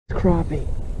Crappie.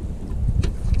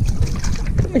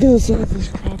 Look at the size of this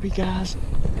crappie, guys.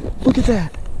 Look at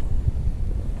that.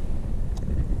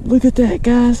 Look at that,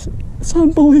 guys. It's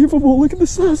unbelievable. Look at the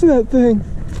size of that thing.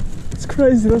 It's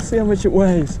crazy. Let's see how much it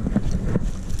weighs.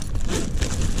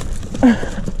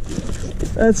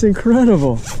 That's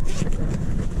incredible.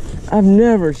 I've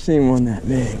never seen one that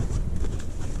big.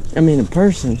 I mean, in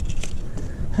person.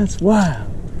 That's wild.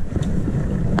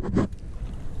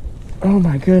 Oh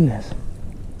my goodness.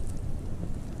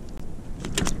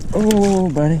 Oh,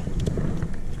 buddy.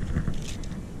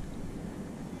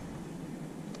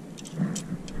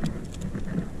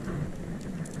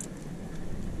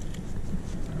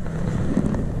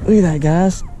 Look at that,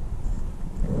 guys.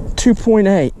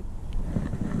 2.8.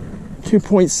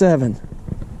 2.7.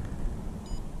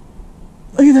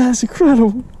 Look at that, it's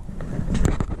incredible.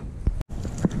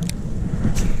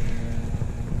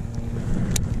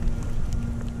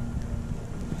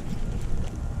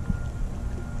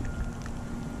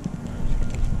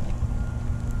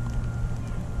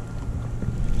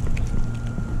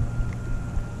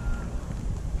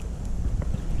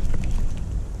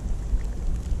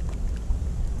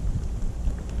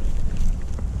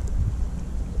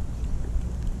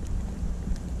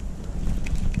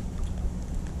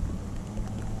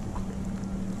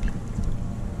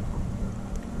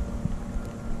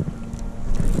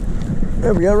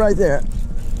 There we go, right there.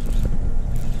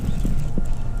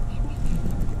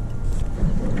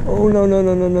 Oh, no, no,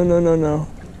 no, no, no, no, no, no.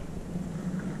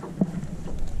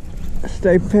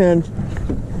 Stay pinned.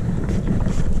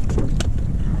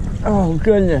 Oh,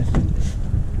 goodness.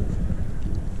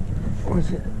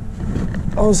 What's it?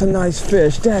 Oh, it's a nice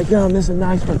fish. Dadgum, this is a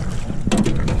nice one.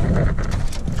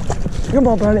 Come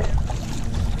on, buddy.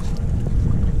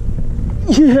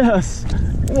 Yes!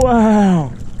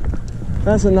 Wow!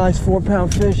 That's a nice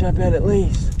 4-pound fish, I bet, at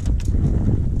least.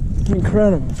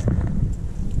 Incredible.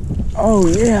 Oh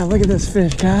yeah, look at this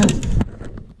fish, guys.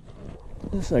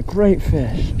 This is a great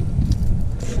fish.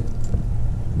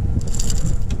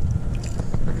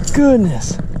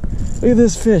 Goodness. Look at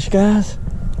this fish, guys.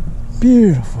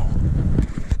 Beautiful.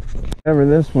 Whatever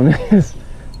this one is,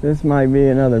 this might be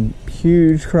another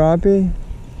huge crappie.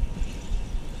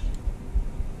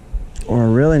 Or a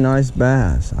really nice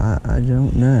bass. I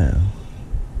don't know.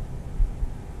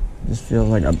 Just feels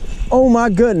like a... Oh my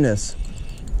goodness.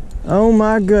 Oh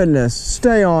my goodness.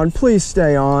 Stay on. Please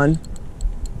stay on.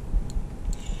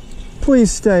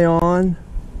 Please stay on.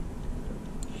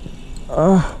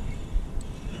 Oh.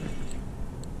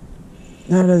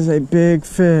 That is a big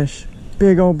fish.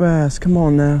 Big old bass. Come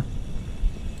on now.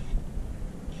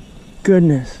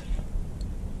 Goodness.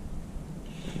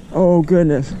 Oh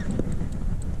goodness.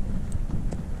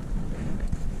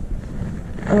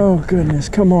 Oh goodness.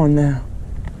 Come on now.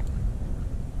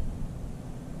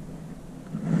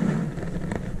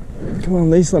 Come on, at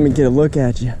least let me get a look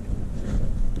at you.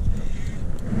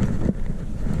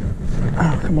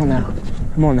 Oh, come on now.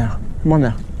 Come on now. Come on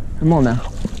now. Come on now.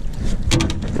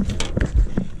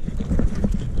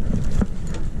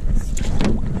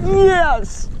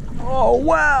 Yes! Oh,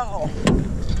 wow!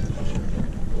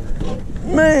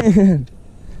 Man!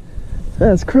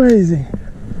 That's crazy.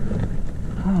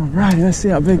 All right, let's see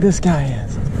how big this guy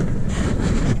is.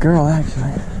 A girl,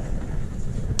 actually.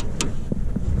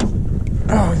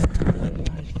 Oh,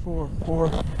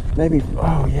 four, maybe.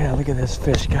 Oh yeah, look at this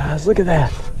fish, guys. Look at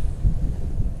that.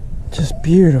 Just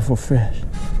beautiful fish.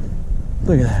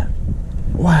 Look at that.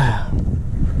 Wow.